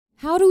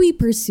How do we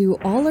pursue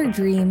all our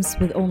dreams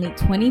with only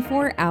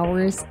 24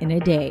 hours in a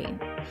day?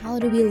 How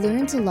do we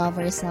learn to love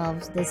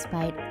ourselves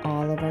despite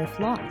all of our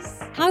flaws?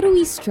 How do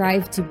we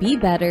strive to be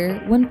better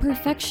when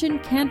perfection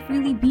can't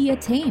really be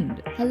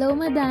attained? Hello,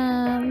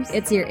 madams!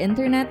 It's your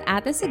internet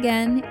at us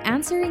again,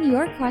 answering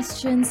your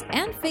questions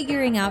and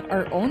figuring out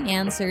our own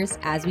answers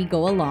as we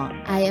go along.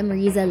 I am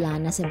Rizza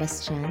Lana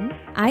Sebastian.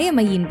 I am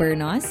Ayn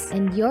Bernos.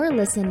 And you're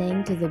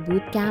listening to the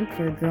Bootcamp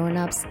for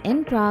Grown-Ups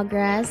in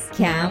Progress,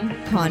 Camp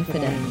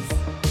Confidence.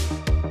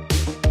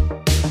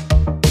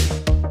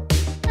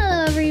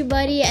 Hello,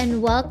 everybody,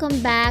 and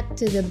welcome back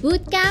to the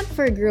Bootcamp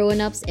for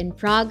Grown-Ups in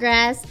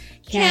Progress,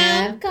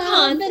 Camp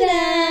Confidence!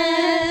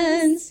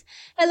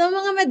 Hello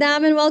mga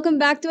madam and welcome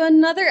back to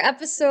another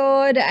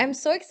episode. I'm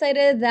so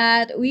excited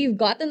that we've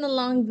gotten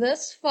along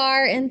this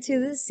far into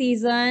the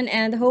season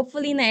and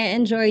hopefully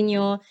na-enjoy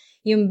nyo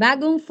yung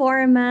bagong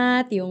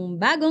format, yung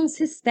bagong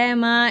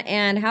sistema,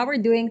 and how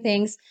we're doing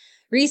things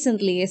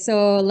recently.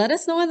 So let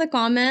us know in the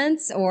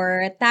comments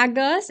or tag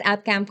us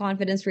at Camp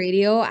Confidence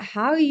Radio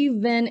how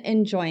you've been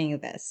enjoying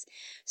this.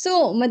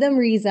 So, Madam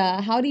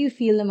Rizza, how do you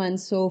feel naman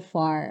so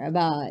far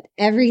about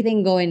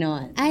everything going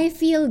on? I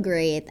feel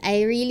great.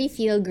 I really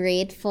feel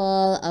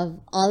grateful of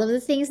all of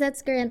the things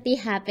that's currently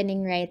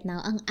happening right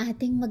now. Ang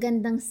ating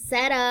magandang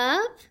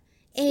setup.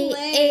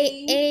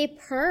 A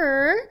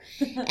per.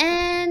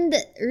 And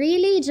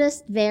really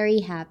just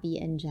very happy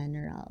in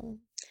general.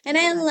 And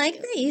I like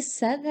that you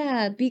said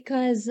that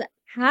because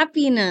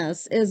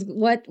happiness is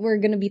what we're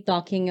going to be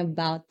talking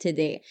about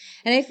today.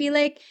 And I feel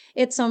like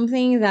it's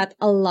something that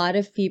a lot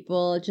of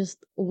people just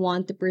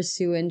want to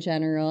pursue in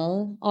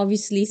general.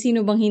 Obviously,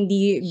 sino bang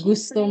hindi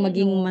gusto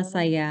maging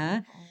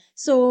masaya?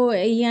 So,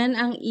 yan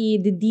ang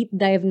i-deep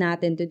dive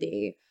natin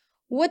today.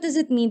 What does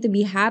it mean to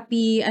be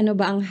happy? Ano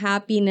ba ang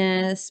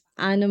happiness?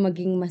 Ano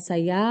maging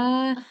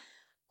masaya?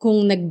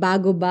 Kung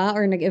nagbago ba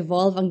or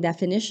nag-evolve ang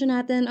definition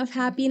natin of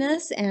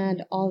happiness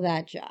and all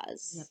that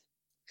jazz. Yep.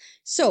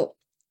 So,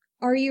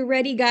 are you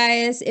ready,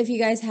 guys? If you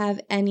guys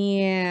have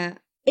any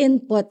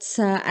input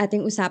sa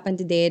ating usapan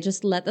today,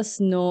 just let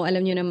us know.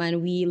 Alam nyo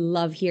naman, we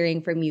love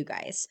hearing from you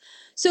guys.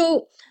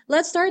 So,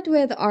 let's start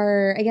with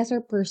our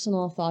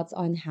personal thoughts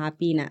on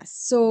happiness.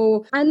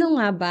 So, ano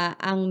nga ba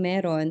ang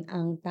meron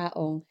ang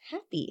taong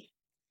happy?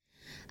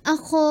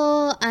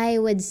 Ako,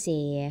 I would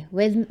say,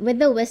 with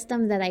the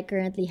wisdom that I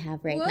currently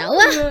have right now.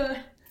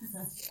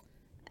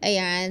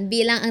 Ayan,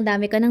 bilang ang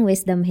dami ko ng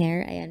wisdom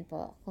hair. Ayan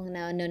po, kung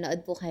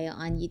nanonood po kayo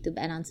on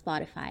YouTube and on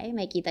Spotify,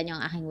 makikita nyo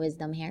ang aking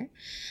wisdom hair.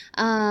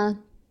 I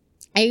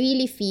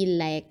really feel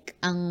like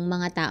ang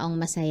mga taong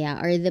masaya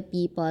are the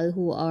people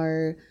who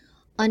are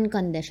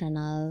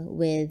unconditional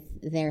with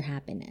their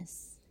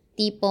happiness.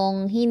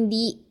 Tipong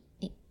hindi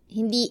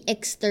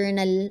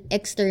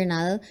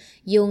external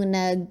yung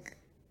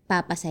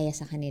nagpapasaya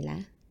sa kanila.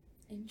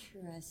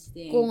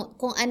 Interesting.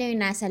 Kung ano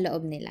yung nasa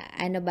loob nila.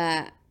 Ano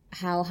ba,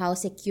 how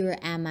secure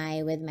am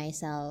I with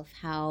myself?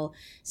 How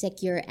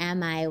secure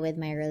am I with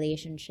my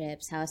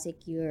relationships? How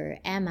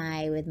secure am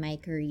I with my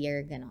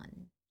career?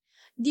 Ganon.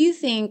 Do you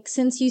think,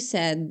 since you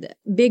said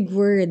big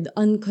word,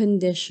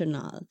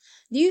 unconditional,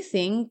 do you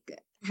think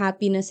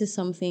happiness is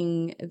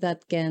something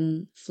that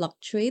can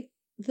fluctuate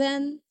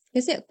then?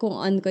 Kasi kung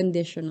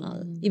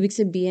unconditional, ibig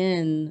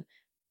sabihin,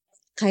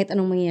 kahit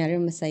anong mangyari,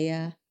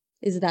 masaya.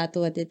 Is that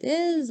what it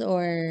is?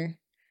 Or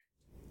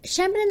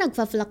Siyempre,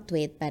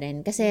 nagfa-fluctuate pa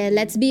rin. Kasi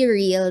let's be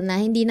real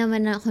na hindi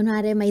naman na,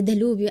 kunwari may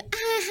delubyo,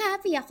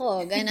 happy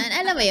ako. Ganon.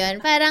 Alam mo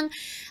yun? Parang,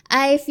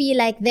 I feel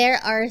like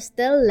there are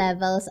still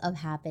levels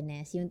of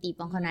happiness. Yung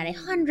tipong, kunwari,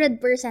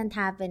 100%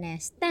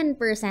 happiness, 10%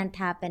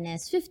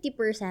 happiness,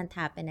 50%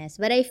 happiness.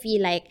 But I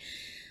feel like,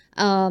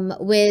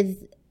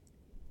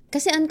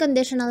 kasi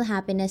unconditional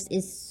happiness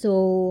is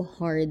so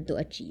hard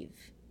to achieve.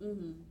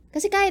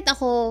 Kasi kahit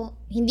ako,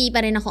 hindi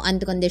pa rin ako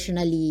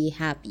unconditionally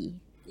happy.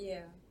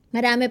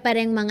 Marami pa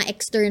rin mga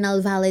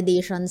external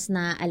validations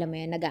na, alam mo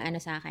yun,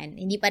 nag-aano sa akin.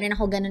 Hindi pa rin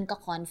ako ganun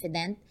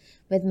ka-confident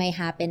with my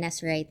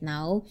happiness right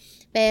now.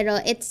 Pero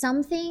it's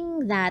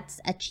something that's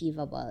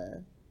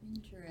achievable,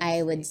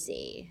 I would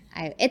say.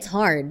 It's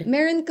hard.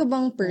 meron ka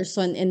bang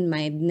person in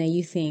mind na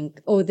you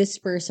think, oh, this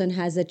person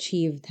has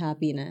achieved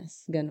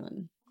happiness?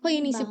 Ganon. Ako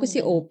inisip ko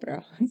si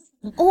Oprah.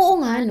 Oo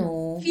nga,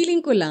 no?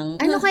 Feeling ko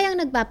lang. Ano kayang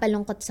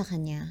nagpapalungkot sa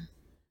kanya?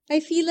 I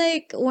feel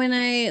like when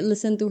I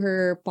listen to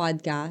her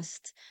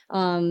podcast,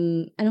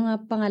 ano nga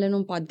pangalan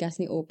ng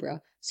podcast ni Oprah?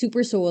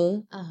 Super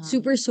Soul.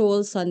 Super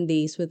Soul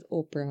Sundays with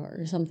Oprah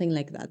or something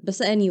like that.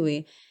 Basta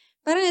anyway,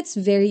 parang it's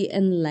very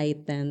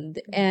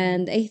enlightened.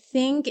 And I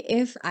think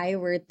if I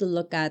were to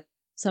look at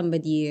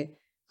somebody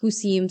who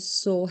seems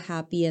so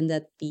happy and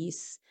at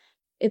peace,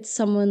 it's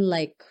someone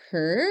like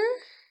her.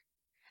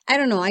 I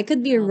don't know. I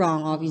could be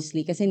wrong,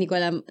 obviously, kasi hindi ko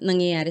alam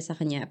nangyayari sa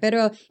kanya.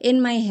 Pero in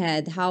my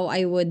head, how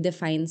I would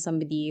define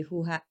somebody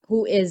who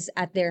is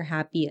at their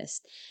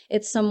happiest,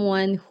 it's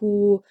someone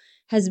who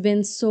has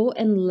been so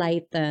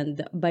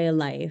enlightened by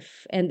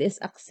life and is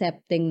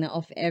accepting na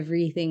of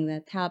everything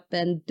that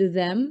happened to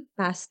them,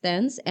 past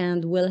tense,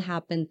 and will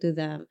happen to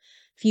them,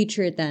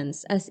 future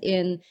tense. As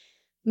in,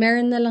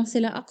 meron na lang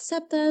silang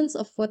acceptance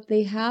of what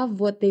they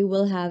have, what they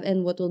will have,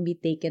 and what will be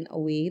taken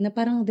away. Na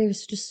parang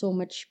there's just so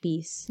much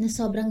peace. Na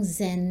sobrang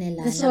zen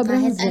nila, Na na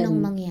sobrang kahit zen. anong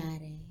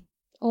mangyari.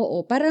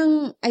 Oo,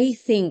 parang I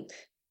think,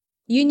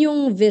 yun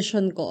yung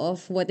vision ko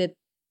of what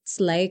it's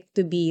like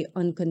to be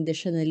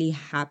unconditionally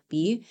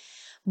happy.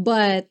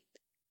 But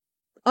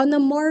on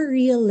a more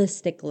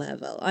realistic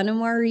level, on a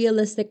more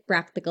realistic,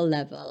 practical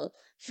level,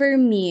 for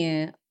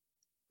me,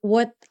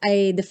 what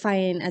I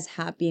define as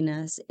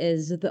happiness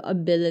is the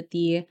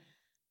ability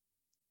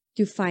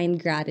to find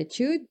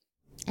gratitude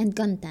And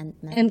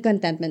contentment. and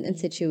contentment in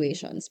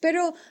situations.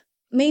 Pero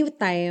may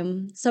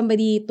time,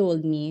 somebody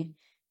told me,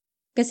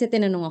 kasi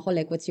tinanong ako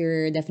like, what's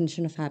your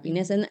definition of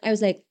happiness? And I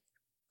was like,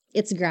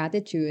 it's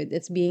gratitude.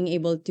 It's being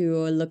able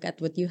to look at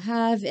what you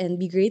have and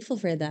be grateful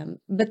for them.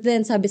 But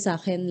then sabi sa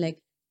akin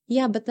like,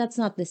 yeah, but that's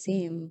not the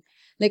same.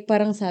 Like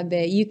parang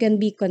sabi, you can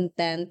be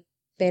content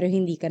pero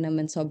hindi ka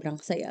naman sobrang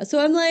saya. So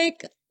I'm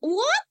like,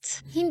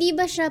 what? Hindi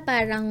ba siya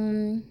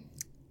parang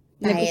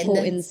tied?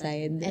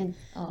 Nag-coincide. And,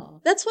 oo.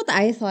 That's what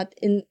I thought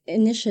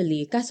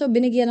initially. Kaso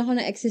binigyan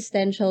ako ng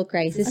existential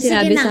crisis. O, sige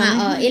Sinabi na sa nga,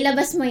 akin.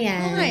 ilabas mo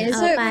yan. Okay,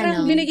 so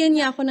parang paano? binigyan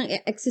niya ako ng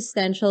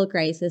existential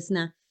crisis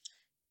na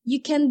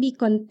you can be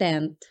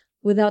content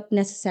without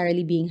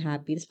necessarily being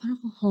happy. Tapos parang,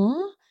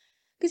 huh?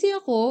 Kasi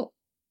ako,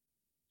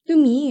 to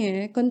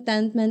me,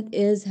 contentment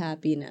is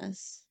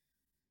happiness.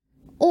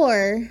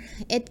 Or,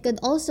 it could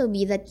also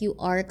be that you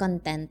are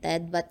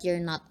contented but you're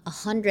not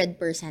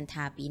 100%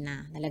 happy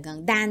na.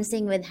 Talagang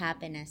dancing with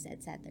happiness,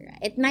 etc.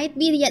 It might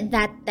be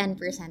that 10%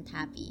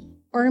 happy.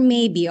 Or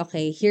maybe,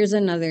 okay, here's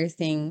another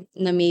thing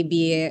na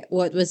maybe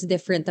what was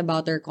different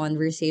about our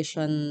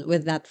conversation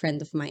with that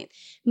friend of mine.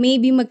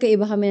 Maybe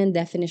magkaiba kami ng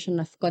definition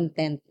of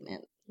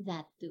contentment.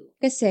 That too.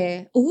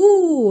 Kasi,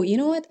 ooh, you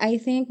know what? I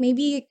think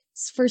maybe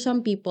for some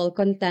people,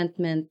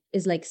 contentment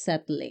is like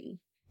settling.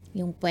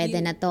 Yung pwede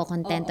na to,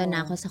 kontento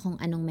na Oo. ako sa kung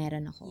anong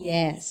meron ako.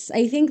 Yes,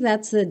 I think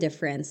that's the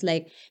difference.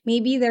 Like,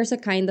 maybe there's a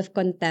kind of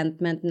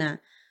contentment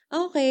na,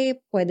 okay,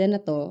 pwede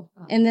na to.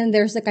 And then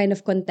there's a kind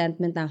of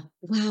contentment na,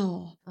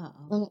 wow,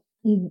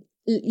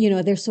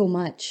 there's so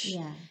much.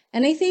 Yeah.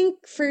 And I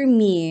think for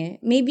me,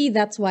 maybe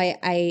that's why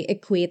I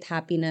equate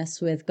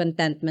happiness with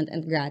contentment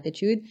and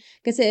gratitude.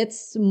 Kasi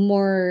it's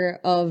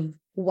more of,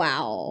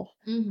 wow.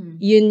 Mm-hmm.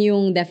 Yun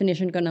yung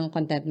definition ko ng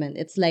contentment.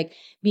 It's like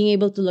being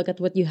able to look at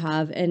what you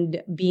have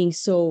and being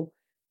so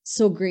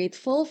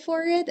grateful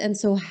for it and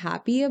so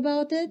happy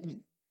about it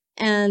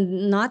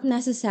and not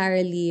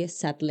necessarily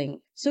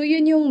settling. So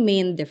yun yung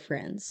main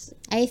difference.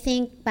 I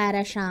think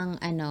para siyang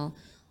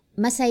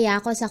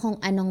masaya ako sa kung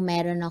anong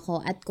meron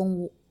ako at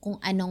kung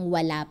anong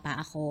wala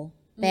pa ako.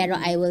 Pero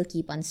I will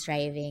keep on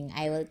striving.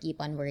 I will keep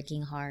on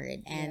working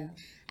hard. And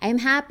I'm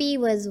happy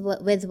with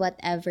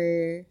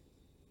whatever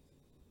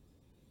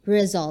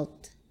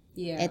result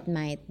it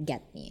might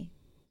get me.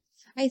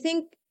 I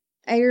think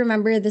I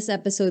remember this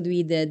episode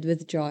we did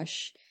with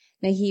Josh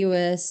na he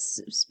was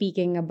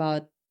speaking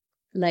about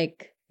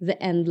like the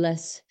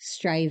endless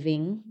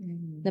striving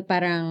na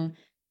parang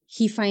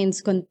he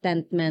finds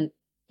contentment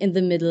in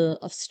the middle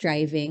of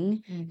striving.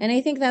 And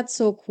I think that's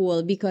so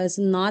cool because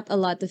not a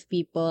lot of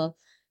people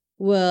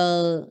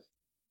will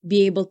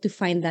be able to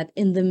find that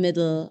in the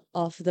middle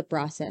of the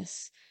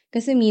process.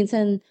 Kasi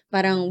minsan,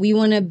 parang we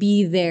wanna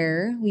be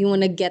there, we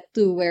wanna get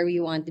to where we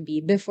want to be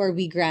before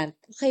we grant,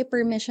 okay,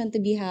 permission to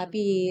be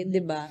happy,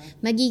 di ba?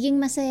 Magiging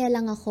masaya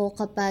lang ako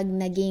kapag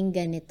naging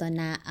ganito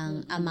na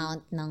ang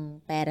amount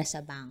ng pera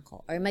sa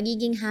bangko. Or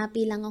magiging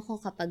happy lang ako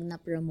kapag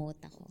na-promote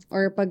ako.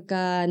 Or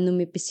pagka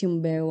numipis yung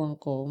bewang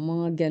ko,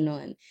 mga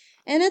ganon.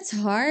 And it's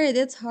hard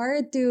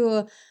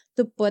to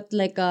put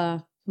like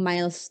a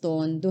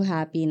milestone to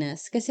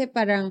happiness. Kasi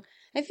parang,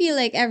 I feel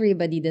like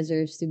everybody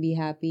deserves to be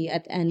happy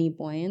at any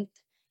point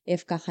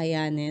if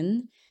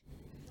kakayanin.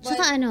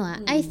 Tsaka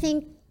I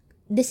think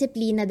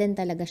disiplina din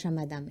talaga siya,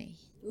 madam eh.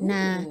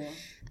 Na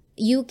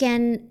you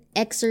can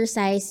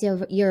exercise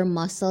your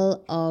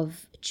muscle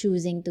of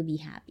choosing to be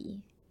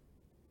happy.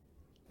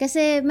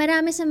 Kasi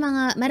marami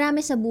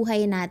sa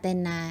buhay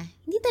natin na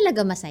hindi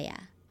talaga masaya.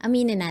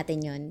 Aminin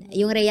natin yun.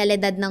 Yung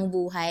realidad ng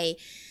buhay,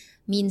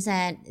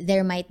 minsan,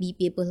 there might be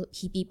people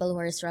who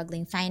are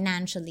struggling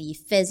financially,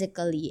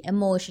 physically,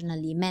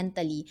 emotionally,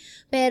 mentally.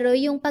 Pero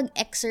yung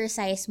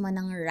pag-exercise mo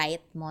ng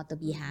right mo to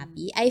be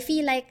happy, I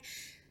feel like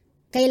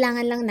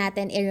kailangan lang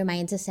natin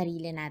i-remind sa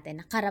sarili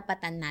natin na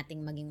karapatan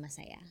nating maging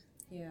masaya.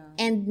 Yeah.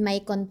 And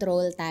may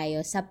control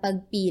tayo sa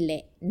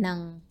pagpili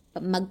ng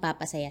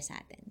magpapasaya sa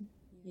atin.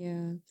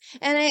 Yeah.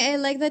 And I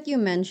like that you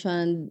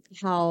mentioned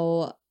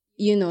how,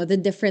 the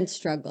different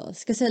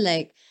struggles. Kasi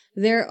like,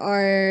 there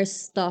are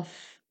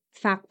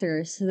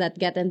factors that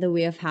get in the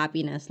way of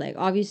happiness. Like,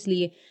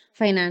 obviously,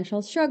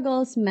 financial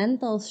struggles,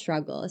 mental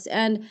struggles.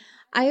 And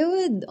I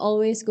would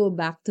always go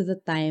back to the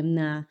time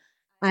na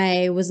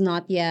I was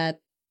not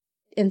yet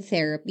in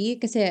therapy.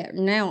 Kasi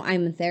now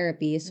I'm in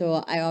therapy.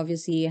 So, I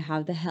obviously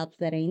have the help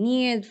that I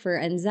need for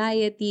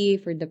anxiety,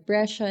 for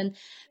depression.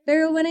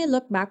 Pero when I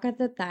look back at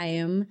the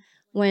time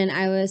when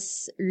I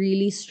was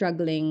really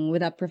struggling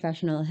without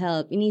professional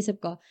help,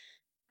 inisip ko,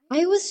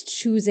 I was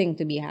choosing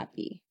to be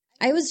happy.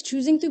 I was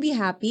choosing to be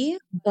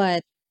happy,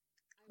 but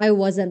I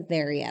wasn't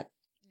there yet.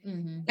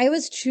 Mhm. I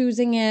was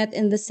choosing it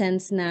in the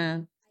sense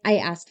na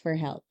I asked for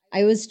help.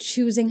 I was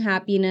choosing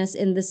happiness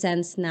in the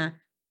sense na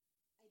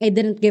I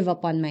didn't give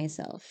up on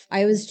myself.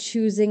 I was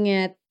choosing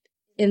it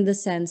in the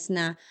sense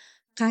na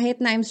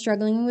kahit na I'm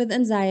struggling with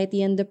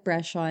anxiety and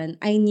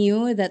depression, I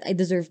knew that I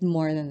deserved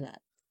more than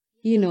that.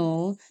 You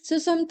know? So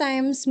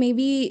sometimes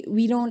maybe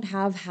we don't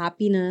have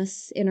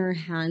happiness in our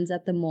hands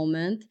at the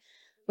moment,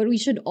 but we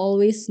should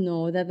always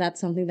know that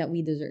that's something that we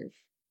deserve.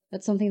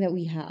 That's something that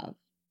we have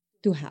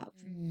to have.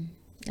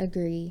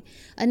 Agree.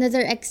 Another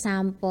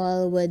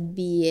example would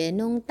be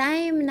nung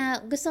time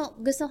na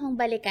gusto kong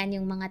balikan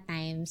yung mga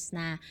times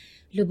na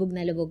lubog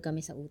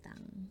kami sa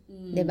utang.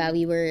 'Di ba?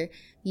 We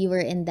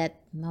were in debt,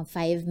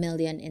 5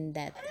 million in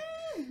debt.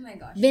 Oh my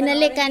gosh.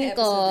 Binalikan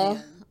ko.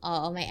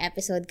 Oo, may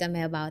episode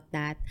kami about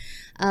that.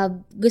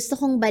 Gusto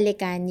kong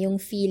balikan yung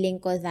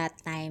feeling ko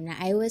that time na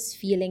I was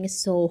feeling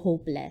so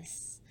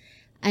hopeless.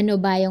 Ano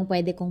ba yung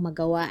pwede kong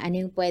magawa? Ano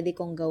yung pwede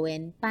kong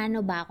gawin? Paano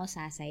ba ako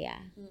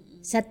sasaya?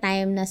 Sa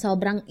time na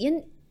sobrang,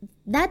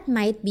 that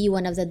might be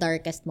one of the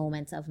darkest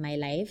moments of my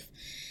life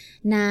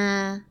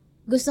na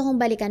gusto kong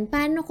balikan.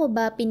 Paano ko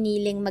ba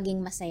piniling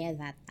maging masaya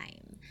that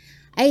time?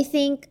 I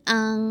think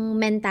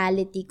ang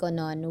mentality ko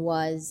noon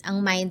was,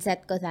 ang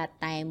mindset ko that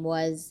time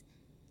was,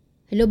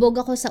 lubog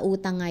ako sa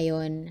utang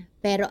ngayon,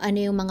 pero ano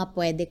yung mga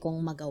pwede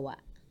kong magawa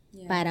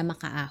para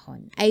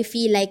makaahon. I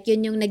feel like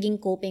yun yung naging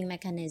coping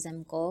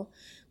mechanism ko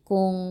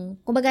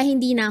kumbaga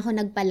hindi na ako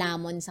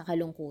nagpalamon sa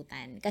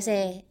kalungkutan.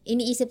 Kasi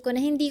iniisip ko na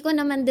hindi ko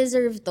naman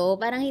deserve to.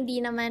 Parang hindi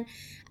naman,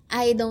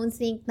 I don't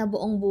think na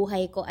buong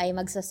buhay ko ay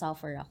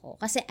magsasuffer ako.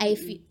 Kasi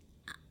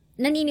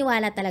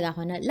naniniwala talaga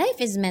ako na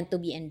life is meant to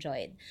be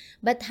enjoyed.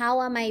 But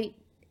how am I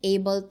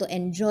able to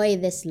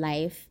enjoy this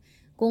life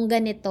kung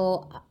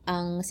ganito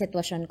ang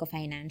sitwasyon ko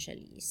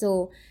financially?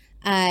 So,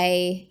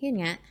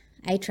 yun nga,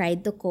 I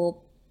tried to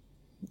cope,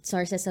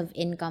 sources of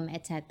income,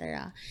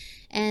 etc.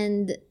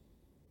 And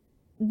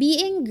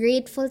being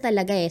grateful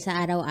talaga sa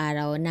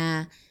araw-araw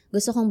na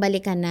gusto kong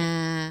balikan na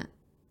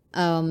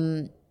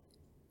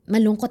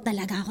malungkot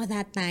talaga ako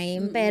that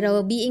time.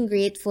 Pero being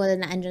grateful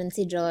na andyan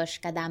si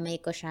Josh, kadamay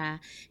ko siya.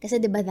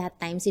 Kasi 'di ba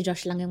that time si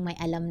Josh lang yung may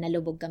alam na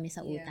lubog kami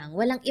sa utang.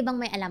 Walang ibang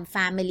may alam,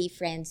 family,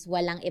 friends,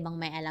 walang ibang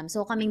may alam.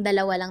 So kaming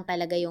dalawa lang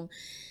talaga yung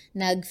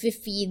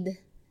nag-feed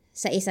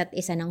sa isa't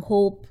isa ng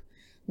hope,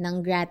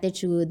 ng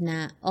gratitude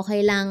na okay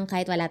lang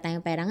kahit wala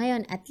tayong pera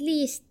ngayon, at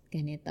least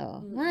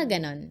ganito.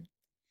 Mga ganon.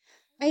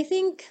 I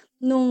think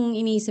nung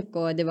inisip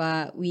ko, 'di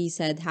ba, we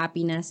said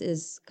happiness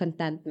is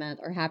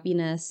contentment or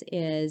happiness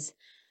is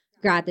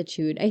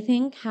gratitude. I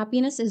think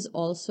happiness is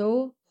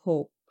also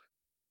hope.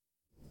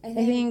 I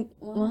think,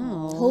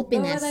 wow.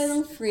 Hopiness. Gawa tayo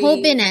ng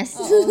Hopiness.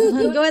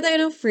 Gawa tayo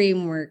ng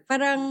framework.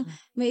 Parang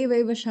may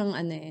iba-iba siyang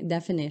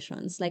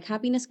definitions. Like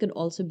happiness could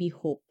also be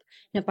hope.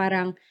 Na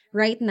parang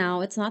right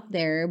now it's not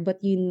there, but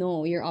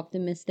you're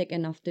optimistic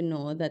enough to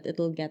know that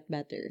it'll get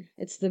better.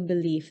 It's the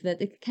belief that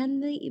it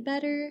can be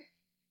better.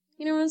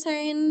 You know what I'm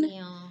saying?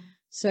 Yeah.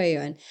 So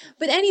yun.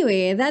 But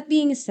anyway, that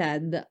being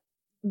said,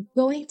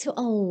 going to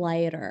a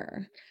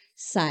lighter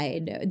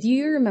side, do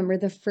you remember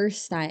the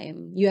first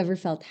time you ever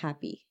felt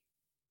happy?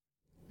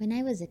 When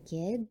I was a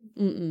kid,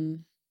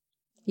 Mm-mm.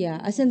 Yeah,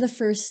 as in the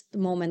first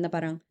moment na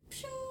parang,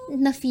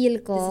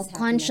 na-feel ko This is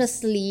happiness.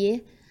 consciously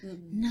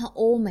na,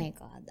 oh my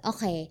God.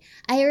 Okay,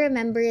 I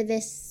remember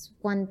this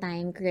one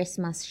time,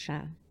 Christmas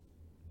siya,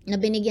 na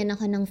binigyan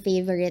ako ng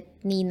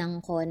favorite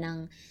ninang ko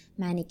ng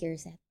manicure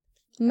set.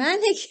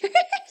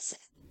 manicures!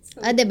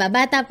 Diba?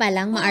 Bata pa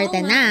lang,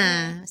 maarte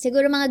na.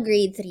 Siguro mga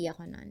grade 3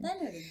 ako nun.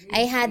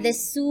 I had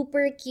this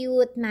super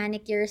cute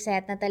manicure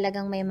set na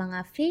talagang may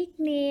mga fake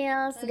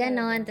nails,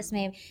 ganon. Tapos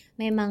may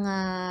mga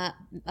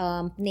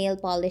nail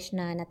polish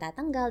na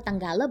natatanggal,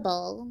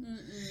 tanggalable.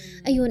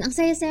 Ayun, ang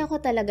saya-saya ko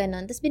talaga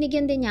nun. Tapos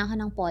binigyan din niya ako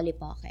ng Polly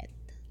Pocket.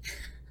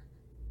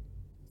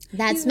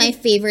 That's my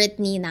favorite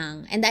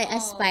ninang. And I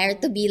aspire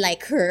to be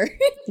like her.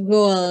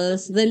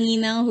 Goals. The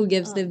ninang who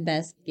gives the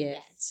best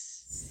gifts.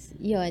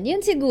 Yun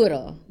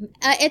siguro.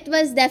 It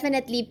was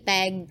definitely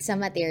pegged sa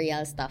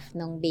material stuff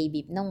nung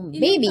baby, taon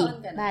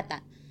ka na? bata.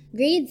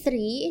 Grade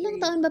 3?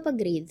 Ilang taon ba pa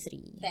grade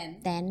 3?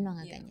 10. 10,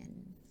 mga ganyan.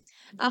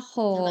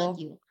 Ako, How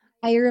about you?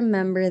 I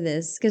remember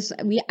this because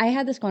I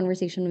had this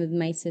conversation with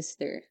my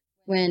sister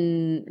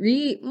when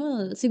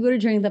siguro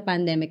during the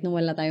pandemic nung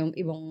wala tayong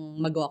ibang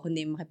magawa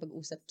kundi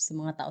makipag-usap sa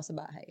mga tao sa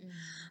bahay.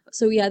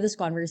 So we had this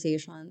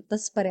conversation.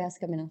 Tapos parehas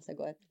kami ng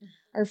sagot.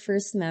 Our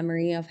first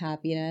memory of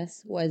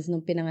happiness was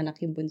nung pinanganak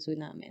yung bunso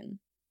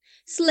namin.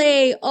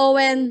 Slay!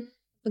 Owen!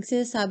 Pag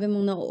sinasabi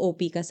mong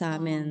na-OP ka sa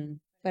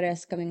amin,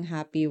 parehas kaming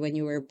happy when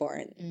you were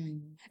born.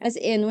 As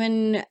in,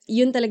 when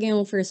yun talaga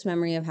yung first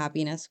memory of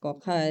happiness ko.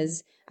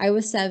 Because I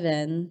was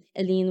 7,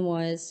 Eileen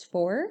was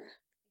 4,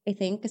 I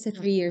think, kasi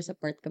 3 years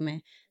apart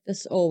kami.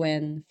 Tapos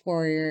Owen,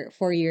 4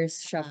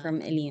 years siya from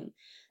Eileen.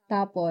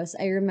 Tapos,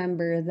 I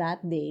remember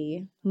that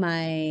day,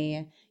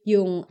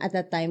 at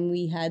that time,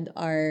 we had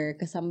our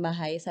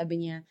kasambahay, sabi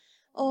niya,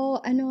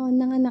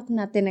 nanganak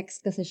na,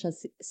 tinext kasi siya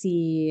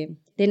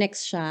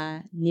tinext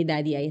siya ni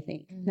daddy, I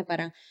think, na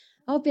parang,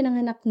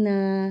 pinanganak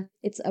na,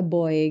 it's a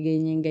boy,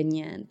 ganyan,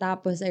 ganyan.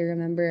 Tapos, I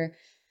remember,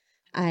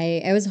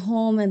 I was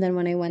home and then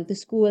when I went to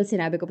school,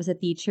 sinabi ko pa sa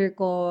teacher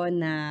ko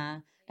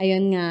na,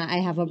 ayun nga,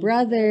 I have a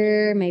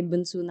brother, may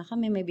bunso na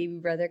kami, may baby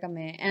brother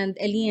kami. And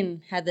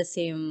Eileen had the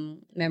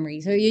same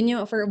memory. So yun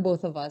yung for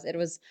both of us. It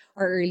was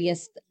our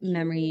earliest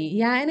memory.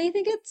 Yeah, and I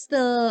think it's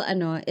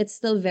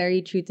still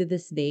very true to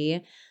this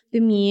day. To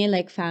me,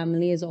 like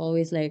family is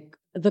always like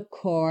the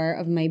core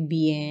of my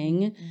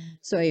being.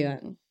 So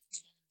ayun.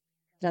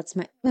 That's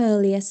my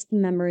earliest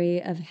memory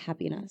of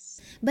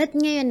happiness. But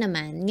ngayon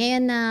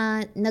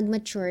na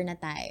nag-mature na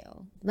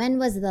tayo,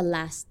 when was the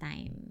last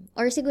time?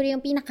 Or siguro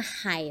yung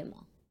pinaka-high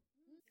mo?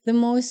 The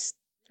most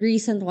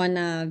recent one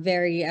I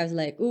was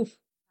like, oof,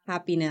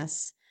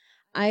 happiness.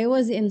 I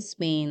was in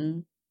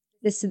Spain.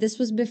 This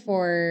was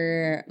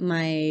before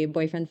my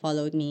boyfriend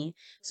followed me.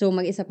 So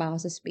mag-isa pa ako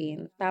sa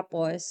Spain.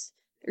 Tapos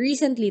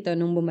recently to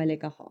nung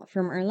bumalik ako.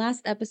 From our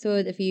last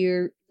episode, if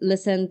you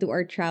listen to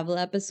our travel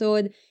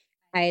episode,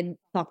 I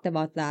talked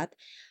about that.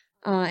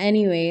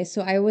 Anyway, so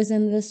I was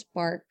in this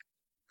park.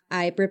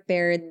 I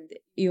prepared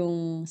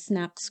yung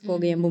snacks ko,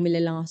 ganyan,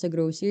 bumili lang ako sa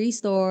grocery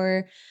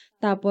store.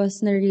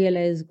 Tapos,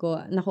 na-realize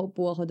ko,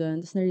 nakaupo ako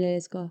doon, tapos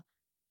na-realize ko,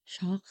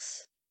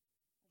 shucks,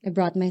 I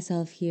brought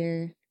myself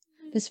here.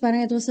 Tapos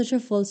parang it was such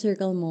a full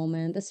circle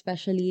moment,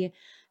 especially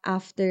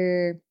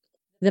after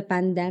the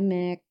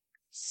pandemic.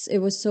 It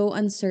was so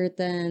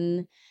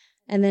uncertain.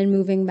 And then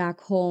moving back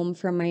home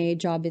from my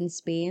job in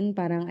Spain,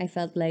 parang I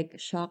felt like,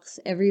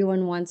 shocks,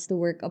 everyone wants to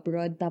work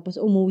abroad.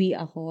 Tapos umuwi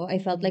ako. I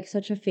felt like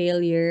such a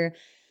failure.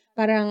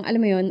 Parang,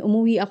 alam mo yun,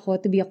 umuwi ako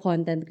to be a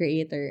content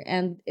creator.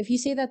 And if you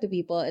say that to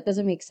people, it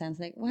doesn't make sense.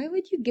 Like, why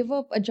would you give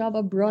up a job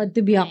abroad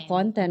to be a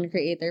content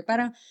creator?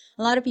 Parang,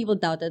 a lot of people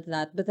doubted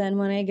that. But then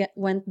when I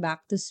went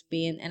back to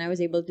Spain and I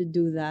was able to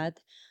do that,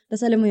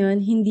 tas alam mo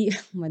yun, hindi,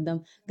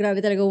 madam, grabe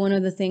talaga one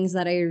of the things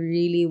that I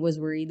really was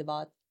worried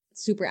about,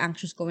 super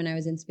anxious ko when I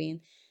was in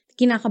Spain.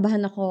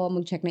 Kinakabahan ako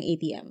mag-check ng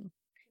ATM.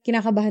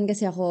 Kinakabahan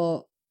kasi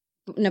ako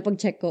na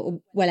pag-check ko,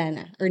 wala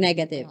na, or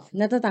negative.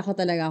 Natatakot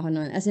talaga ako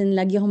noon. As in,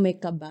 lagi akong may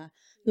kaba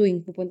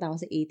tuwing pupunta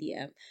ako sa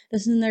ATM.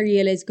 Tapos nung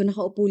na-realize ko,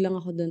 nakaupo lang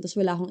ako doon, tapos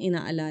wala akong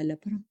inaalala.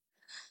 Parang,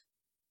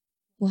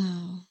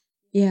 wow.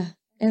 Yeah.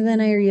 And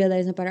then I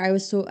realized na parang I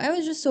was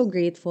just so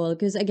grateful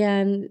because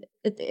again,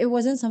 it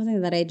wasn't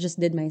something that I just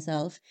did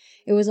myself.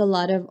 It was a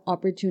lot of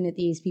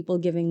opportunities, people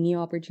giving me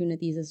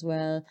opportunities as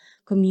well,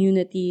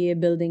 community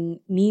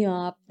building me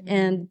up.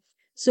 And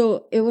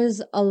so it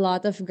was a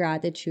lot of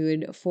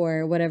gratitude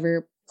for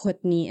whatever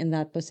put me in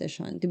that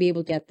position to be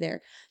able to get there.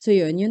 So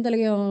yun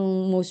talaga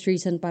yung most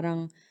recent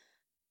parang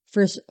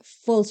first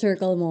full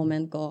circle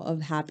moment ko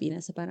of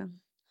happiness. Parang,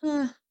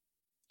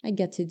 I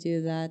get to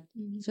do that.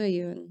 So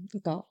yun,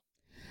 ikaw.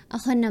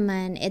 Ako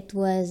naman, it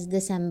was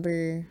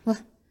December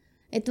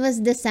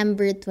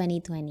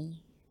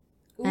 2020.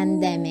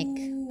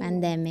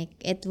 Pandemic.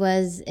 It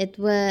was,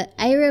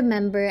 I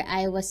remember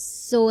I was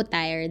so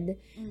tired.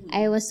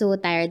 I was so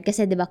tired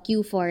kasi 'di ba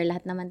Q4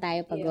 lahat naman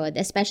tayo pagod,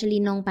 especially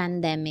nung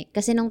pandemic.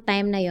 Kasi nung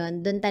time na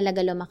 'yon, doon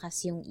talaga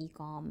lumakas yung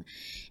e-com.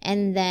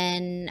 And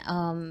then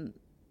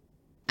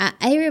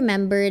I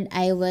remembered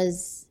I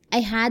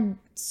had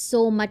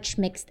so much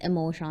mixed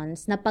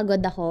emotions.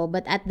 Napagod ako,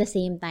 but at the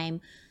same time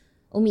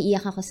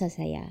umiiyak ako sa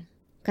saya.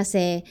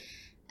 Kasi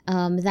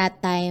that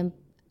time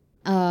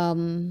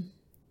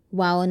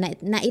wow,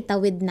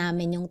 naitawid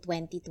namin yung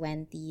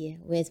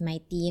 2020 with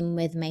my team,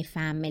 with my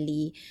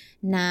family,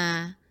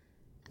 na,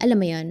 alam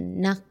mo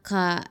yun,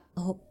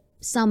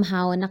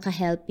 somehow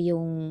naka-help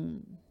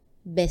yung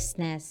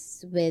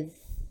business with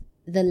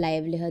the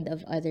livelihood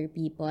of other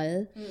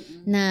people.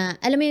 Na,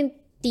 alam mo yung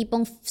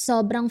tipong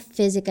sobrang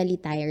physically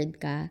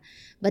tired ka,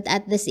 but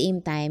at the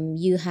same time,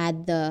 you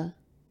had the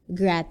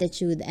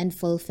gratitude and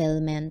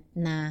fulfillment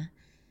na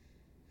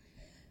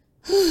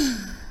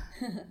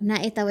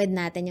naitawid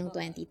natin yung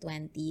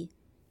 2020.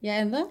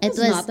 Yeah, and that was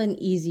not an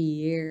easy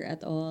year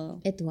at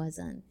all. It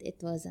wasn't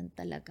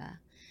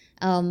talaga.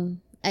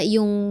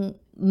 Yung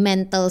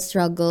mental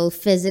struggle,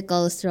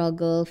 physical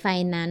struggle,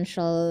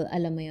 financial,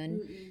 alam mo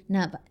yun,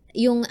 na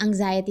yung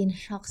anxiety na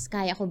shocks,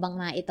 kaya ko bang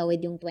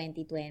maitawid yung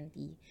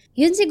 2020?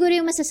 Yun siguro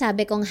yung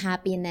masasabi kong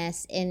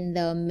happiness in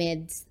the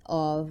midst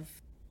of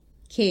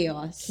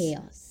chaos.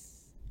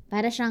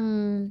 Para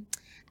siyang,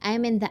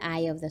 I'm in the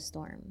eye of the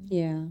storm.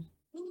 Yeah.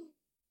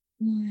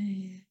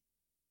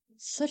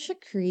 Such a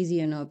crazy,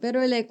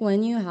 Pero like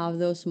when you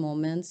have those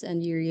moments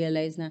and you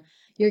realize na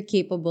you're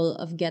capable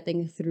of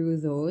getting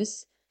through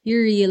those, you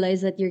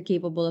realize that you're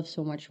capable of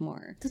so much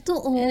more.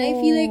 Totoo. And I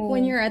feel like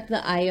when you're at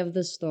the eye of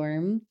the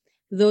storm,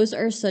 those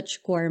are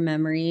such core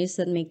memories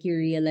that make you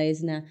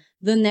realize na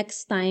the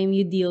next time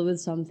you deal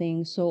with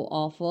something so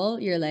awful,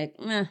 you're like,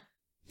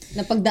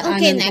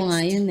 napagdaanan ko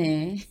nga yun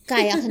eh.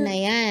 Kaya ko na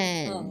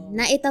yan.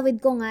 Naitawid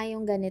ko nga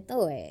yung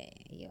ganito eh.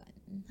 Yun.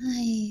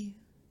 Ay.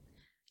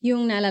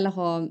 Yung naalala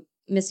ko,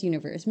 Miss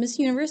Universe. Miss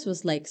Universe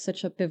was like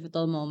such a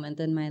pivotal moment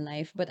in my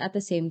life, but at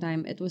the same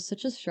time, it was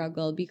such a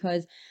struggle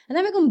because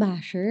ang dami kong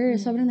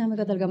bashers. Sobrang dami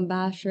ko talagang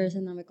bashers.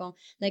 Ang dami kong,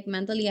 like,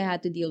 mentally, I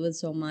had to deal with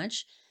so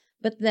much.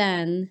 But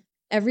then,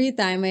 every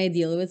time I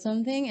deal with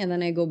something and then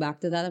I go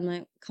back to that, I'm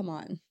like, come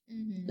on.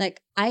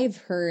 Like, I've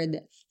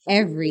heard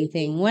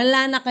everything.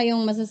 Wala na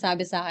kayong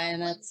masasabi sa akin.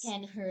 That's,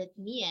 Can hurt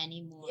me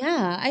anymore.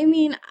 yeah, I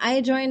mean,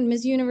 I joined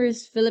Miss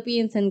Universe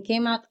Philippines and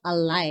came out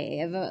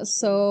alive.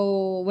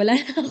 So, wala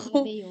na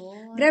akong... Grabe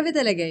yun. Grabe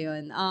talaga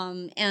yun.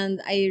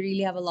 And I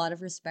really have a lot of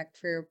respect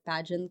for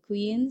pageant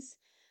queens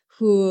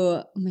who,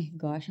 oh my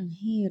gosh, ang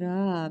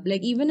hirap.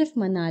 Like, even if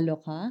manalo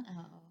ka,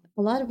 Oo.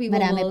 a lot of people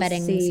Marami will pa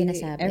ring say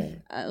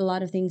sinasabi. a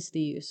lot of things to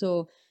you.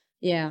 So,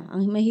 yeah,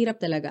 ang mahirap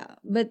talaga.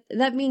 But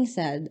that being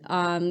said,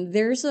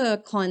 there's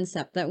a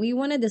concept that we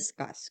want to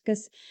discuss.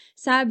 Because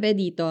sabi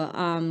dito,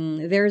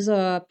 there's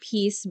a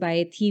piece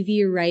by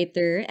TV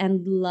writer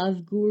and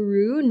love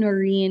guru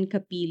Noreen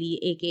Kapili,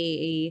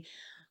 aka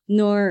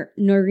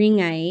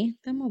Noringay.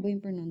 Tama ba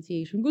yung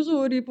pronunciation ko?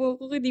 Sorry po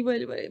kung hindi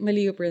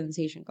mali yung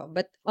pronunciation ko.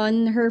 But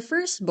on her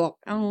first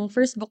book, ang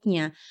first book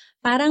niya,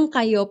 parang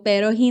kayo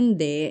pero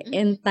hindi,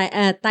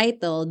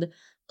 titled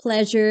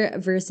Pleasure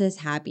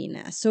versus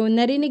Happiness. So,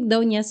 narinig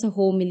daw niya sa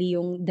homily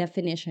yung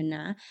definition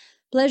na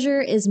pleasure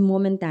is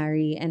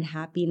momentary and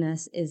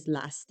happiness is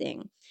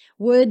lasting.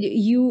 Would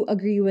you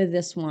agree with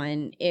this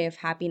one if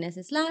happiness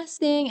is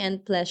lasting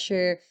and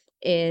pleasure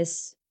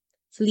is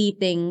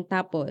fleeting?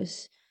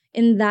 Tapos,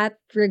 in that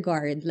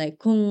regard,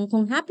 like, kung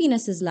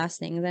happiness is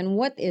lasting, then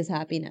what is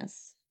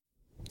happiness?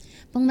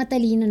 Pang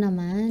matalino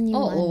naman yung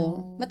Oo.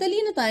 ano.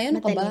 Matalino tayo, ano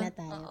ka ba? Matalino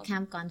tayo. Oo.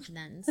 Camp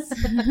confidence.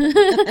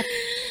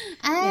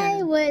 I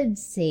would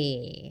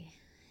say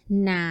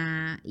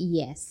na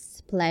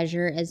yes,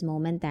 pleasure is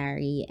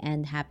momentary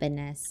and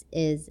happiness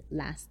is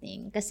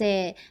lasting.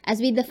 Kasi as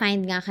we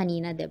defined nga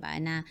kanina, 'di ba,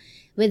 na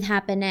with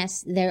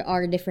happiness there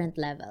are different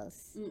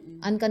levels.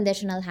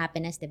 Unconditional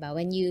happiness, 'di ba?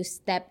 When you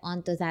step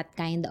onto that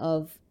kind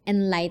of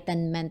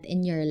enlightenment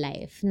in your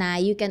life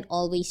na you can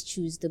always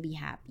choose to be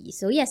happy.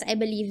 So yes, I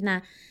believe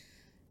na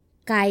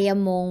kaya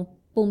mong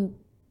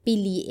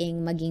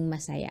piliing maging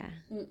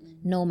masaya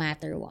no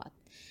matter what.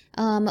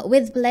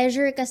 With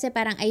pleasure kasi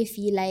parang I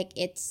feel like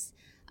it's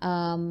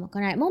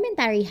kunwari,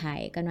 momentary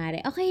high.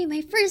 Kunwari, okay,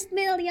 my first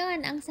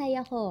million, ang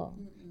saya ko.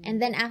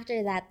 And then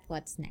after that,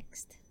 what's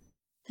next?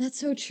 That's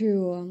so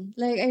true.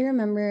 Like, I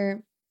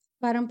remember,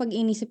 parang pag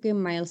inisip ko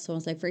yung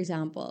milestones, like, for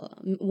example,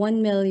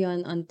 1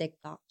 million on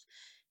TikTok.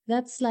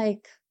 That's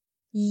like,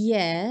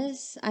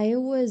 yes, I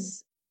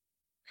was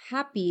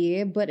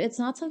happy, but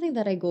it's not something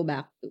that I go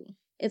back to.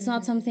 It's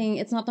not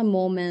something, it's not a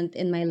moment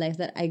in my life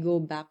that I go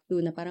back to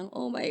na parang,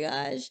 oh my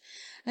gosh.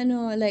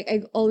 Like,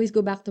 I always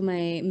go back to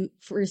my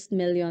first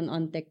million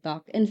on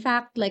TikTok. In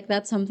fact, like,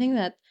 that's something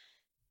that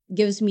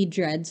gives me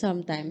dread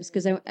sometimes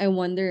because I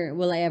wonder,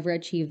 will I ever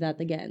achieve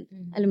that again?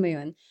 Alam mo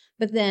yun?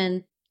 But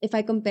then, if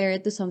I compare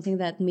it to something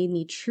that made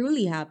me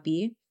truly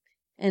happy,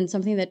 and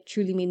something that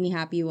truly made me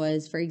happy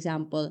was, for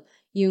example,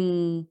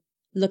 yung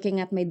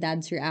looking at my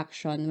dad's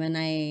reaction when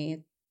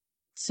I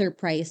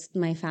surprised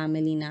my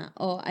family na,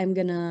 oh, I'm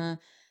gonna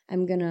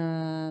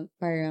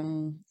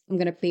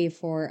pay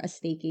for a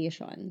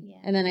staycation.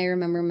 Yeah. And then I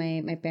remember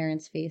my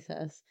parents'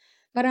 faces.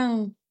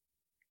 Parang,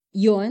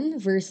 yun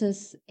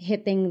versus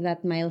hitting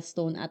that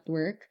milestone at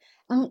work,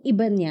 ang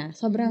iba niya.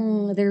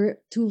 Sobrang, they're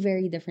two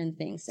very different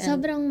things. And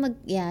Sobrang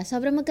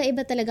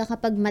magkaiba talaga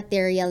kapag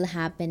material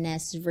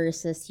happiness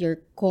versus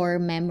your core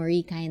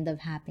memory kind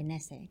of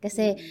happiness eh.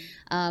 Kasi,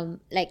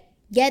 like,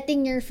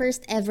 getting your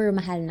first ever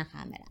mahal na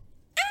camera.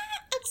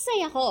 Ang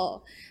saya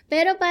ko.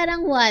 Pero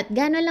parang what?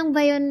 Gano'n lang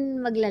ba yun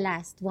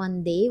maglalast?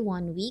 1 day,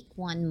 1 week,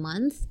 1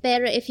 month?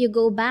 Pero if you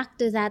go back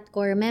to that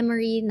core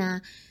memory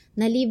na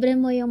nalibre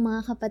mo yung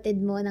mga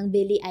kapatid mo ng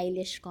Billie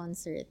Eilish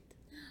concert.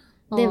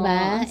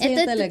 Diba? ang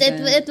saya talaga.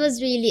 It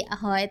was really,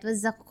 it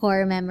was a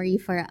core memory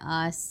for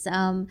us.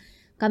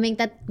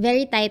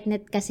 Very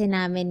tight-knit kasi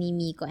namin ni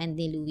Miko and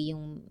ni Louie,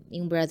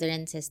 yung brother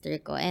and sister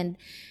ko. And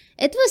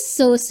it was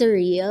so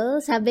surreal.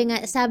 Sabi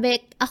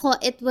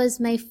ako, it was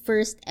my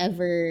first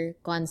ever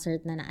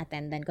concert na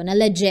na-attendan ko. Na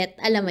legit,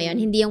 alam mo yon,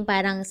 hindi yung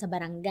parang sa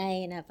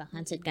barangay na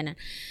pa-concert ka na.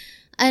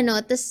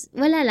 Tas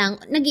wala lang,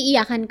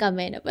 nagiiyakan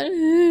kami na parang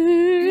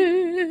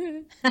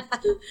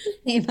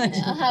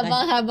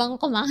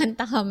habang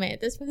kumakanta kami.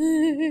 Tapos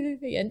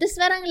yun. Tapos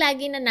parang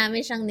lagi na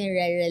namin siyang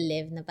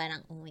nire-relive na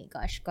parang, oh my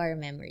gosh, core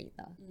memory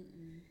to.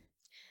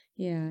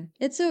 Yeah.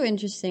 It's so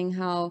interesting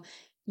how,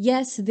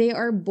 yes, they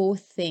are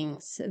both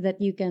things that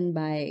you can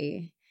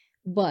buy,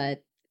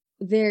 but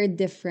they're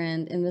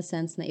different in the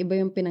sense na iba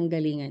yung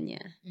pinanggalingan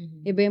niya.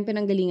 Iba yung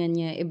pinanggalingan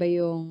niya, iba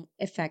yung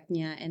effect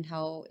niya, and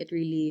how it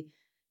really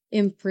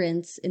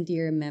imprints into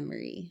your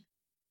memory.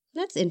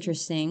 That's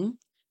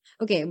interesting.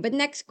 Okay, but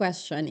next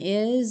question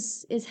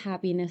is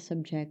happiness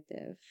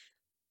subjective?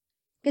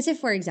 Kasi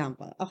for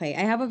example, okay,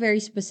 I have a very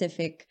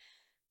specific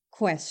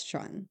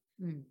question.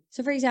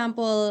 So for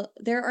example,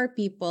 there are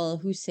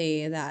people who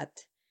say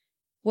that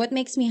what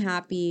makes me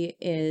happy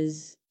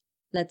is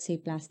let's say,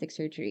 plastic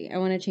surgery. I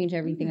want to change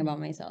everything about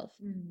myself.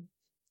 Mm.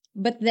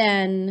 But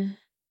then,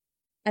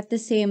 at the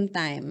same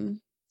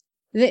time,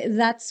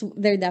 that's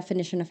their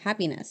definition of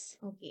happiness.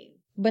 Okay.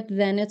 But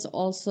then it's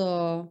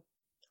also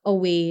a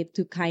way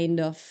to kind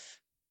of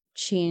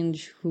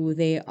change who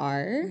they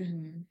are.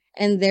 Mhm.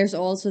 And there's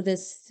also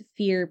this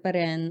fear pa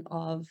rin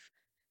of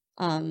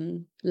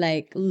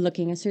like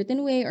looking a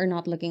certain way or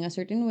not looking a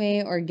certain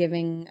way or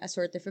giving a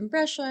sort of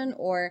impression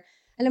or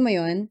alam mo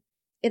yun,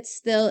 it's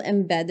still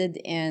embedded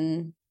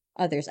in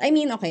others. I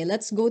mean, okay,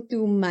 let's go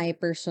to my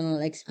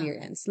personal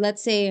experience.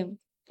 Let's say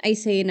I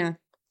say na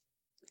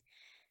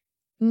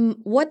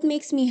what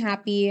makes me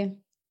happy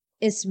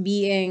is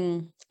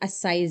being a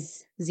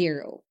size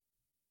 0.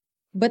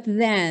 But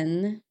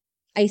then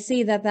I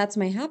say that that's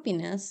my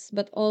happiness,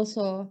 but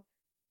also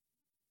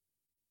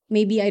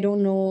maybe I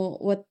don't know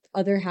what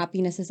other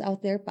happiness is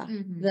out there pa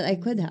that I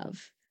could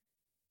have.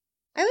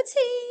 I would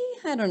say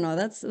I don't know.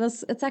 That's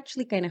it's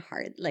actually kind of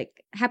hard.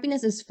 Like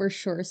happiness is for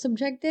sure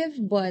subjective,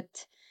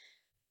 but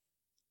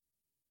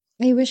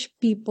I wish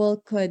people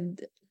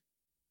could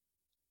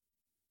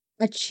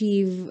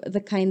achieve the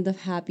kind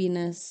of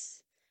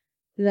happiness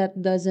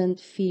that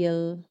doesn't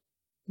feel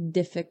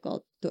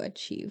difficult to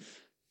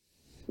achieve.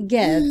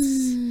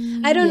 Gets.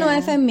 I don't know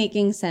if Yeah. I'm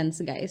making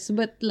sense, guys,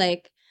 but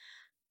like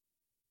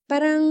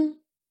parang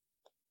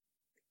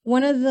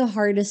one of the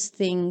hardest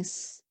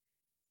things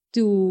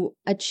to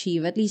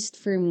achieve, at least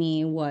for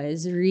me,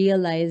 was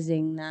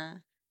realizing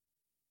na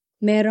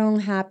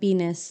merong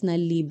happiness na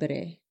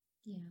libre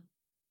Yeah.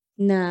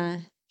 na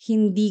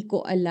hindi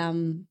ko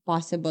alam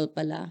possible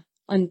pala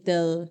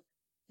until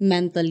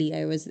mentally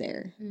I was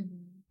there.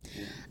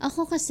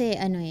 Ako kasi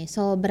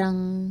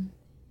sobrang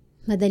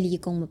madali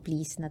kong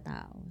ma-please na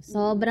tao.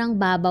 Sobrang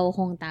babaw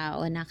kong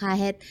tao na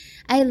kahit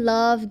I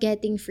love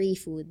getting free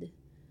food.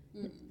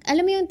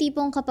 Alam mo yung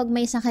tipong kapag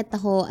may sakit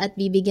ako at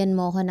bibigyan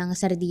mo ako ng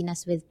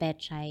sardinas with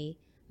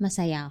pechay,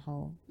 masaya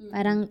ako.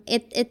 Parang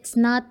it's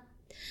not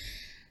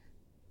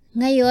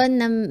ngayon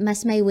na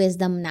mas may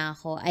wisdom na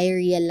ako, I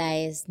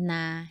realize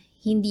na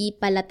hindi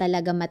pala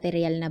talaga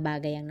material na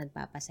bagay ang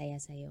nagpapasaya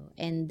sa'yo.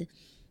 And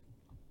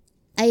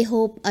I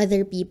hope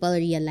other people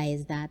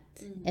realize that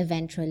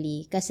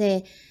eventually.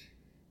 Kasi,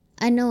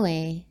 at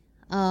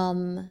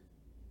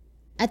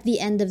the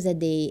end of the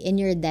day,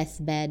 in your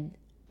deathbed,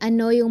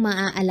 ano yung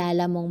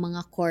maaalala mong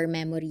mga core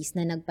memories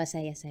na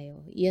nagpasaya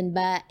sa'yo? Yun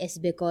ba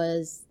is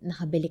because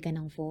nakabili ka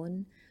ng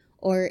phone?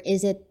 Or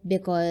is it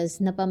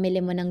because napamili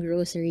mo ng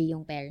grocery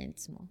yung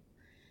parents mo?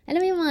 Alam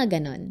mo yung mga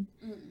ganon?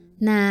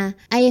 Na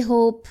I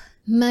hope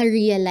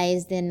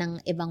ma-realize din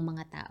ng ibang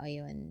mga tao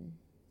yun.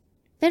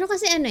 Pero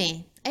kasi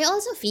I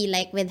also feel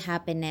like with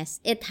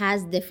happiness, it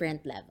has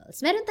different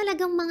levels. Meron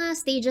talagang mga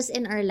stages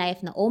in our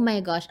life na, oh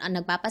my gosh, ang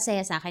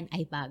nagpapasaya sa akin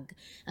ay bag.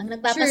 Ang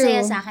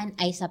nagpapasaya True. sa akin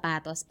ay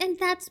sapatos. And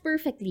that's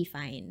perfectly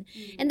fine.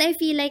 And I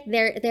feel like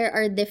there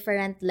are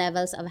different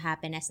levels of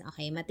happiness.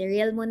 Okay,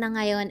 material muna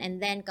ngayon, and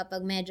then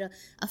kapag medyo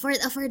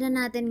afford na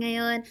natin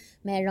ngayon,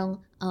 merong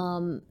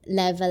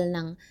level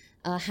ng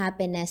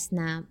happiness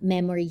na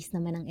memories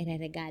naman ang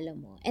ireregalo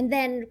mo. And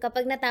then,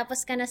 kapag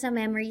natapos ka na sa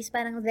memories,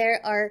 parang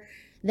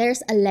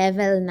there's a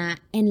level na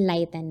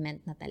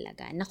enlightenment na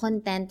talaga. Na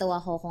kontento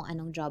ako kung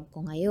anong job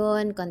ko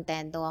ngayon,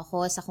 kontento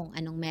ako sa kung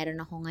anong meron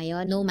ako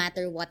ngayon, no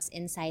matter what's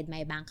inside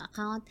my bank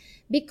account,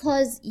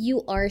 because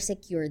you are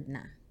secured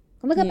na.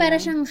 Kumbaga para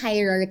siyang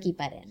hierarchy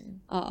pa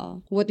rin.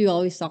 What we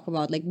always talk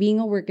about, like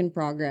being a work in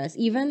progress.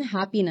 Even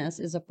happiness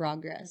is a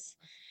progress.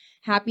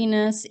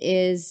 Happiness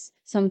is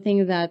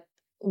something that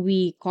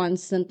we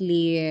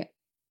constantly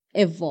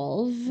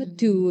evolve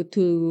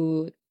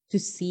to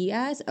see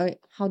as, or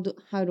how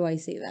do I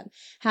say that?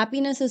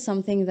 Happiness is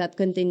something that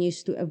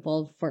continues to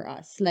evolve for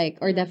us. Like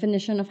our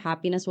definition of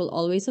happiness will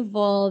always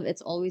evolve.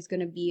 It's always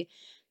going to be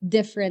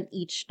different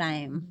each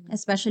time,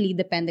 especially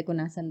depende kung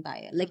nasan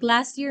tayo. Like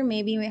last year,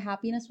 maybe my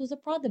happiness was a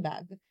Prada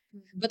bag.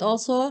 But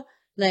also,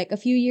 like a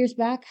few years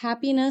back,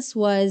 happiness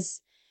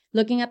was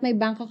looking at my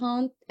bank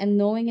account and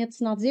knowing it's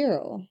not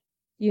zero,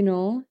 you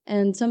know?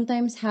 And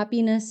sometimes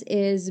happiness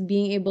is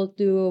being able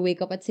to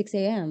wake up at 6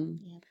 a.m.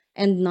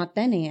 and not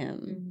 10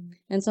 a.m.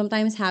 And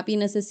sometimes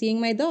happiness is seeing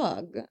my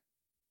dog.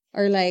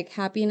 Or like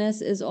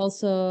happiness is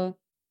also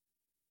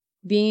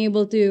being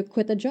able to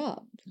quit a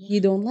job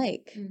you don't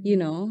like, you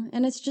know?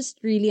 And it's just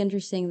really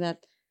interesting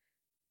that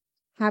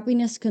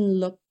happiness can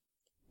look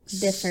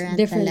Different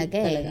different talaga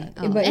eh. talaga.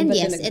 Oo. Iba-iba And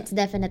yes, talaga. it's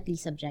definitely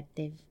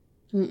subjective.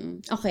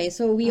 Okay,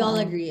 so we all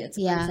agree it's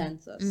a Yeah.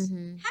 consensus.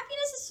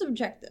 Happiness is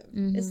subjective.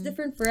 It's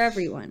different for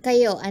everyone.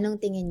 Kayo,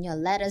 anong tingin nyo?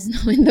 Let us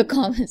know in the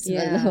comments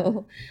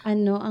below.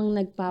 Ano ang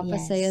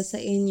nagpapasaya Yes. sa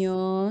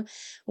inyo?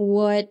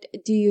 What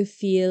do you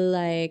feel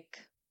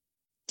like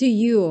to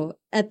you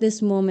at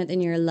this moment in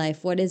your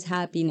life? What is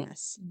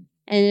happiness?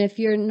 And if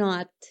you're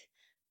not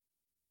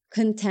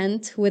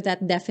content with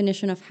that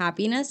definition of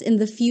happiness in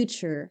the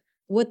future,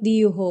 what do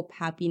you hope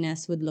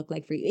happiness would look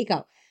like for you?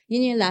 Ikaw,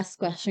 yun yung last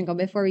question ko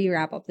before we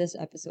wrap up this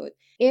episode.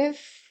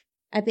 If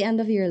at the end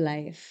of your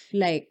life,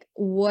 like,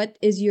 what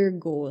is your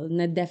goal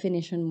na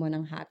definition mo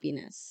ng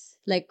happiness?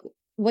 Like,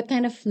 what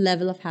kind of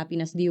level of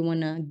happiness do you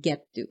want to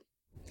get to?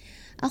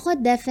 Ako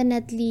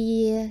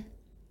definitely,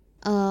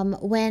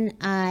 when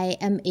I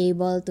am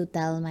able to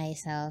tell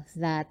myself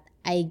that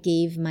I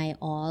gave my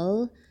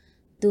all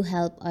to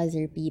help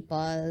other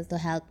people, to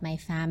help my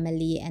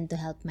family, and to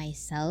help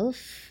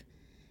myself,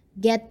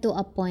 get to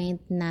a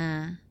point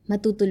na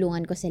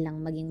matutulungan ko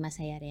silang maging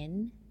masaya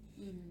rin.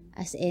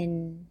 As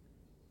in,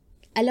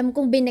 alam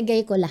kong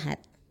binigay ko lahat.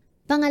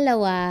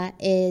 Pangalawa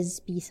is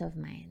peace of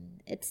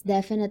mind. It's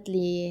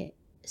definitely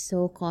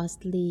so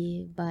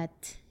costly,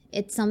 but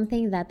it's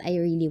something that I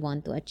really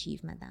want to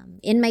achieve, madam.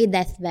 In my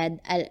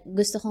deathbed,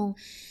 gusto kong,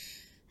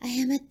 I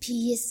am at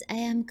peace,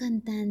 I am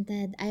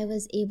contented, I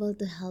was able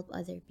to help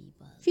other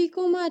people. Feel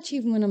ko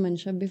ma-achieve mo naman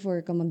siya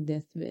before ka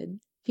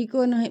mag-deathbed. Feel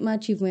ko na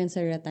ma-achieve mo yan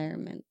sa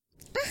retirement.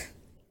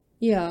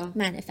 Yeah.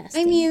 Manifesting.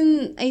 I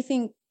mean, I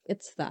think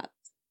it's that.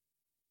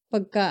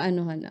 Pagka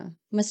ano ka na,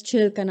 mas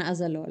chill ka na as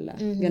a lola.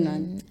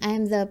 Ganon.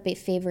 I'm the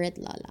favorite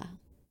lola.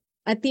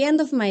 At the end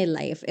of my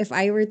life, if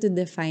I were to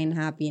define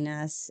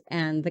happiness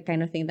and the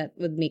kind of thing that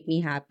would make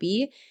me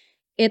happy,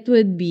 it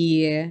would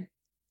be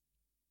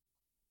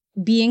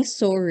being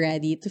so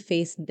ready to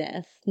face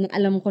death. Na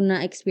alam ko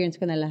na, experience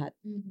ko na lahat.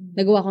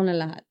 Nagawa ko na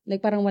lahat.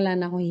 Like, parang wala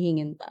na akong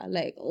hihingin pa.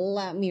 Like,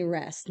 let me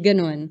rest.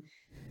 Ganon.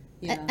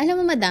 Yeah.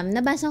 Alam mo, madam,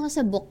 nabasa ko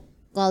sa book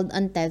called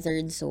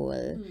Untethered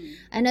Soul.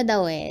 Ano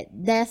daw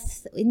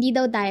death, hindi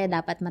daw tayo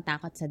dapat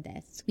matakot sa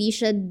death. We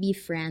should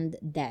befriend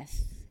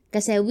death.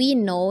 Kasi we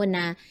know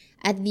na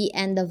at the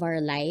end of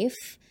our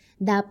life,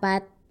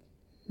 dapat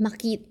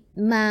masabi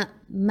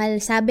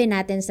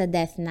natin sa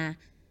death na,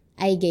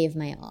 I gave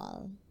my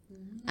all.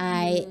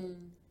 I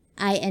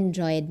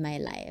enjoyed my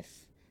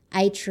life.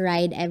 I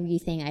tried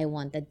everything I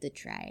wanted to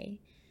try.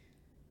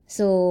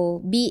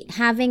 So,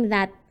 having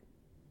that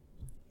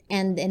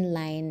end in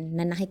line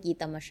na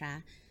nakikita mo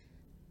siya,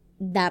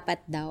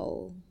 dapat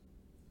daw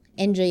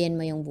enjoyin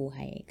mo yung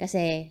buhay.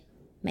 Kasi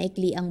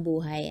maikli ang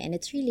buhay and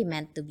it's really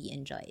meant to be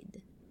enjoyed.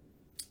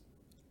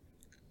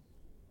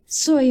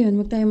 So, ayun,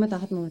 wag tayo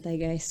matakot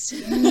mamatay, guys.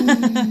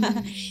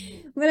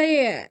 But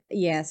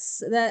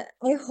yes,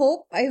 I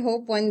hope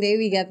one day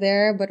we get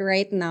there. But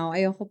right now,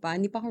 ayoko pa,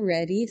 hindi pa ako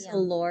ready. So,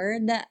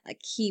 Lord,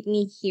 keep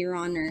me here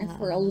on earth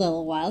for a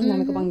little while.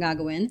 Dami ko pang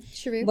gagawin.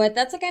 True. But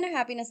that's the kind of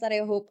happiness that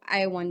I hope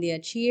I one day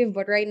achieve.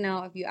 But right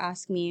now, if you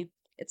ask me,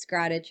 it's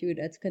gratitude,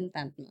 it's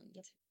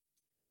contentment.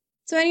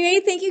 So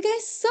anyway, thank you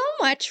guys so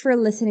much for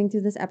listening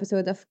to this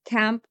episode of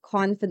Camp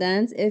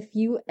Confidence. If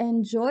you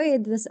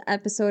enjoyed this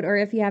episode or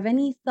if you have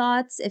any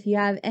thoughts, if you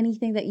have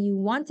anything that you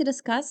want to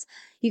discuss,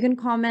 you can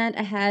comment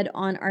ahead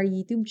on our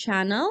YouTube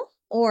channel.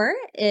 Or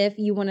if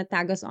you want to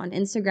tag us on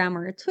Instagram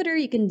or Twitter,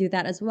 you can do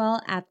that as well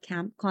at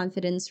Camp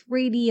Confidence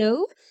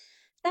Radio.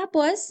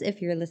 Tapos,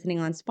 if you're listening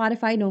on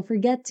Spotify, don't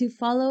forget to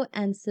follow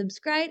and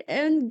subscribe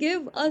and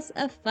give us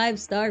a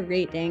 5-star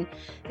rating.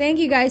 Thank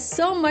you guys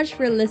so much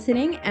for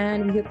listening,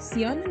 and we hope to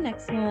see you on the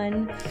next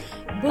one.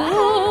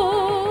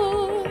 Bye!